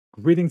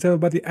Greetings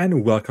everybody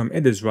and welcome,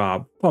 it is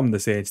Rob from the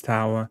Sage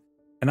Tower,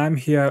 and I'm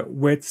here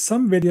with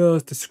some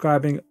videos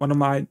describing one of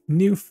my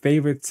new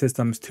favorite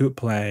systems to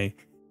play,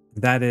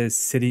 that is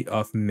City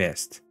of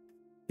Mist.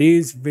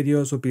 These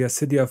videos will be a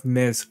City of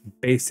Mist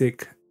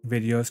basic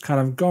videos, kind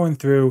of going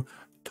through,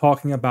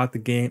 talking about the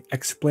game,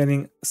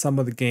 explaining some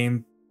of the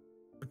game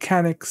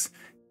mechanics,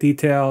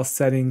 details,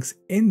 settings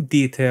in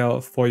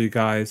detail for you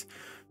guys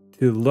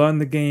to learn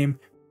the game,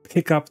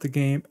 pick up the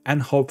game,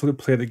 and hopefully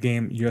play the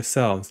game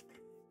yourselves.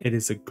 It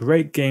is a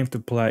great game to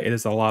play. It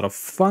is a lot of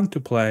fun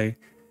to play.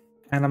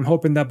 And I'm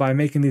hoping that by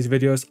making these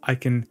videos, I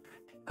can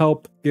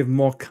help give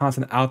more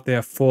content out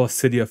there for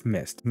City of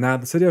Mist. Now,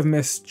 the City of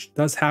Mist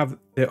does have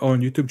their own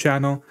YouTube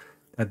channel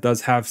that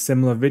does have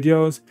similar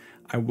videos.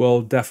 I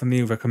will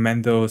definitely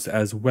recommend those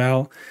as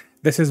well.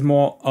 This is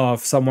more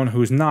of someone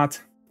who's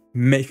not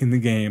making the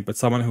game, but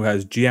someone who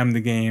has GM'd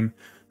the game,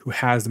 who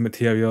has the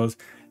materials,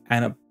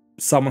 and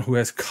someone who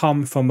has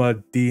come from a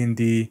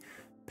D&D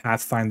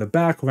Pathfinder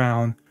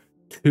background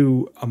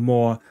to a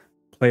more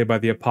play by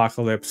the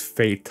apocalypse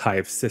fate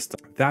type system.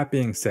 That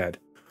being said,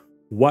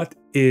 what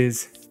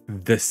is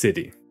the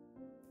city?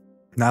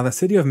 Now, the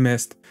City of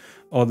Mist,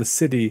 or the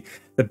city,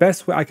 the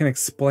best way I can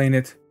explain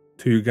it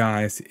to you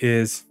guys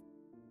is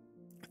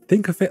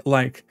think of it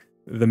like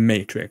the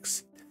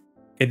Matrix.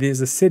 It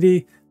is a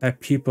city that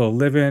people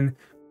live in,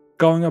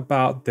 going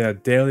about their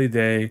daily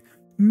day.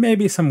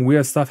 Maybe some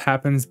weird stuff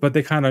happens, but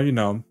they kind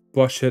of,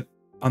 brush it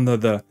under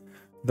the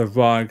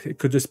rug. It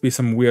could just be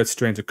some weird,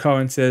 strange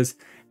occurrences.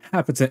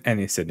 Happens in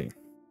any city.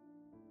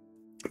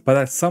 But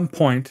at some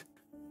point,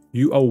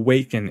 you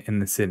awaken in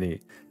the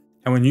city.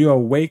 And when you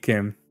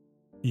awaken,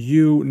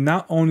 you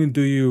not only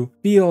do you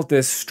feel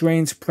this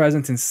strange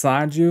presence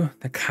inside you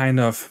that kind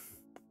of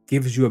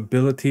gives you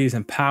abilities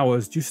and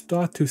powers, you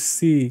start to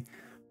see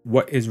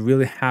what is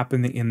really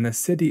happening in the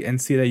city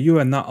and see that you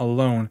are not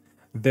alone.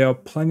 There are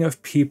plenty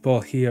of people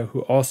here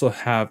who also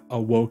have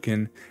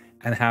awoken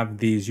and have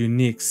these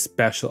unique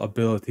special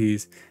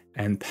abilities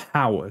and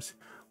powers.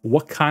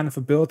 What kind of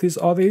abilities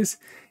are these?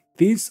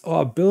 These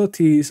are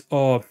abilities,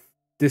 or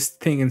this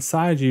thing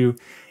inside you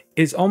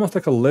is almost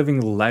like a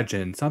living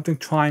legend, something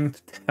trying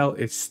to tell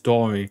its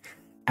story,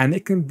 and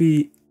it can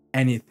be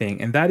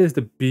anything, and that is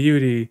the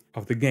beauty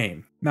of the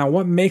game. Now,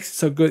 what makes it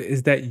so good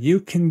is that you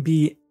can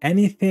be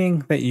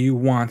anything that you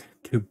want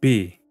to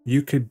be.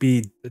 You could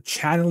be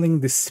channeling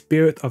the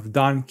spirit of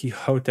Don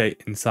Quixote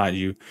inside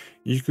you.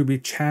 You could be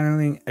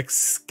channeling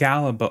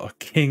Excalibur or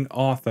King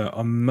Arthur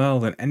or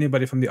Merlin,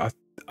 anybody from the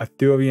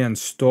Arthurian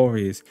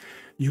stories.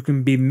 You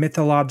can be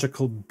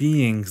mythological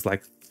beings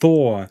like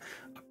Thor,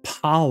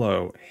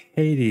 Apollo,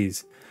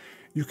 Hades.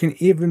 You can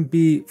even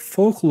be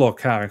folklore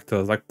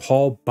characters like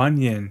Paul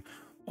Bunyan,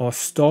 or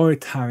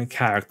storytelling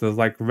characters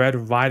like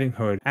Red Riding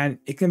Hood. And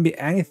it can be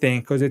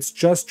anything because it's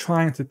just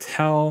trying to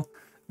tell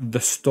the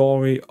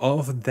story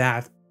of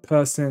that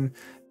person,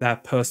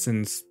 that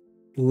person's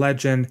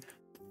legend,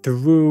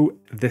 through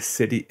the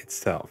city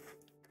itself.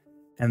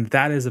 And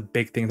that is a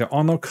big thing. There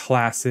are no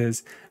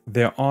classes,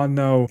 there are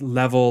no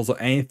levels or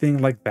anything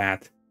like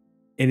that.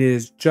 It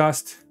is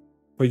just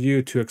for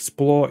you to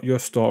explore your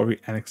story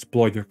and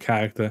explore your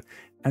character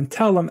and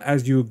tell them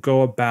as you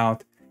go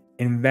about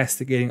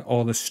investigating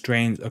all the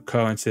strange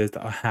occurrences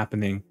that are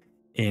happening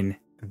in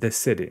the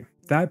city.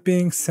 That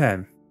being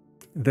said,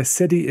 the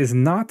city is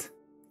not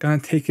gonna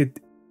take it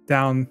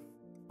down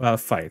without a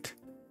fight.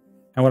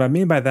 And what I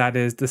mean by that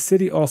is the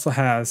city also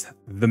has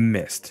the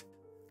mist.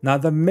 Now,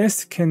 the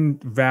mist can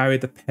vary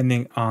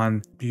depending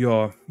on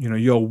your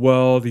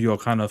world, your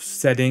kind of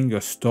setting,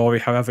 your story,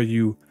 however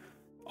you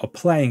are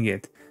playing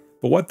it.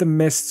 But what the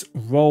mist's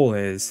role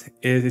is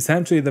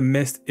essentially the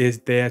mist is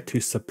there to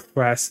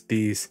suppress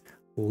these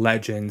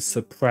legends,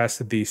 suppress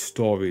these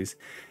stories.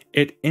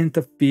 It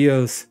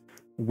interferes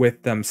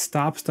with them,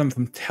 stops them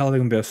from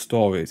telling their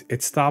stories.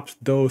 It stops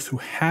those who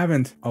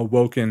haven't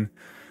awoken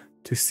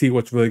to see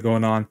what's really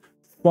going on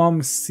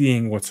from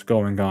seeing what's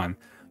going on.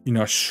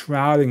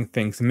 Shrouding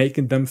things,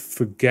 making them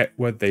forget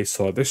what they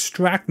saw,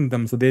 distracting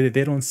them so they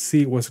don't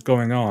see what's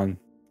going on.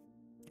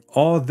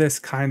 All this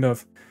kind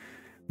of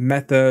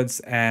methods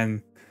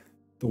and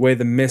the way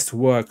the mist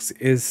works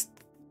is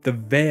the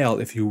veil,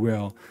 if you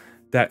will,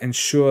 that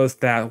ensures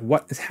that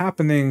what is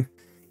happening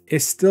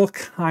is still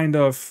kind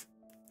of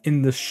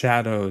in the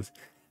shadows,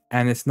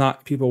 and it's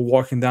not people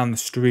walking down the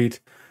street,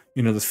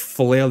 just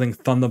flailing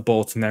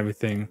thunderbolts and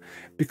everything,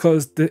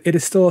 because it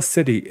is still a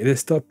city, it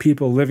is still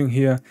people living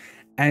here,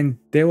 and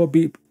there will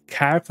be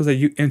characters that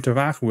you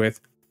interact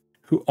with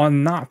who are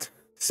not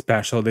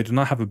special, they do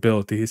not have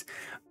abilities,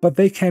 but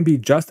they can be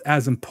just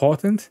as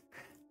important,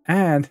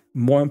 and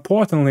more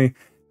importantly,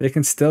 they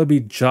can still be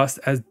just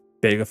as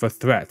big of a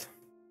threat.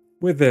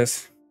 With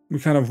this, we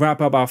kind of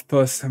wrap up our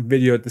first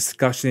video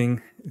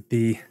discussing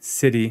the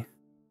City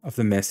of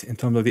the Mist in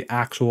terms of the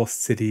actual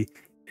city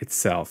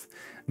itself.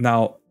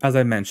 Now, as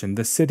I mentioned,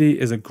 the city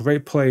is a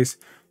great place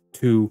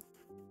to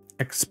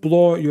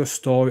explore your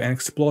story and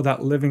explore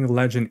that living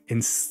legend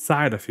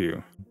inside of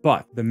you.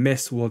 But the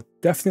mist will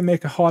definitely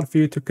make it hard for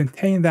you to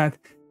contain that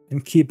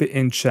and keep it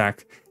in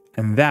check.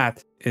 And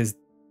that is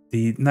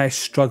the nice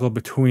struggle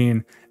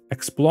between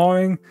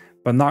exploring,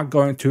 but not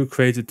going too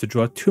crazy to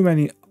draw too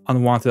many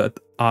unwanted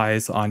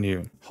eyes on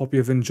you. Hope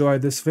you've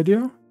enjoyed this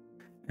video,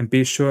 and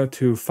be sure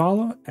to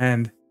follow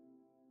and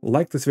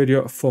like this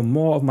video for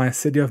more of my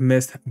City of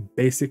Mist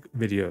basic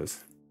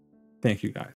videos. Thank you guys.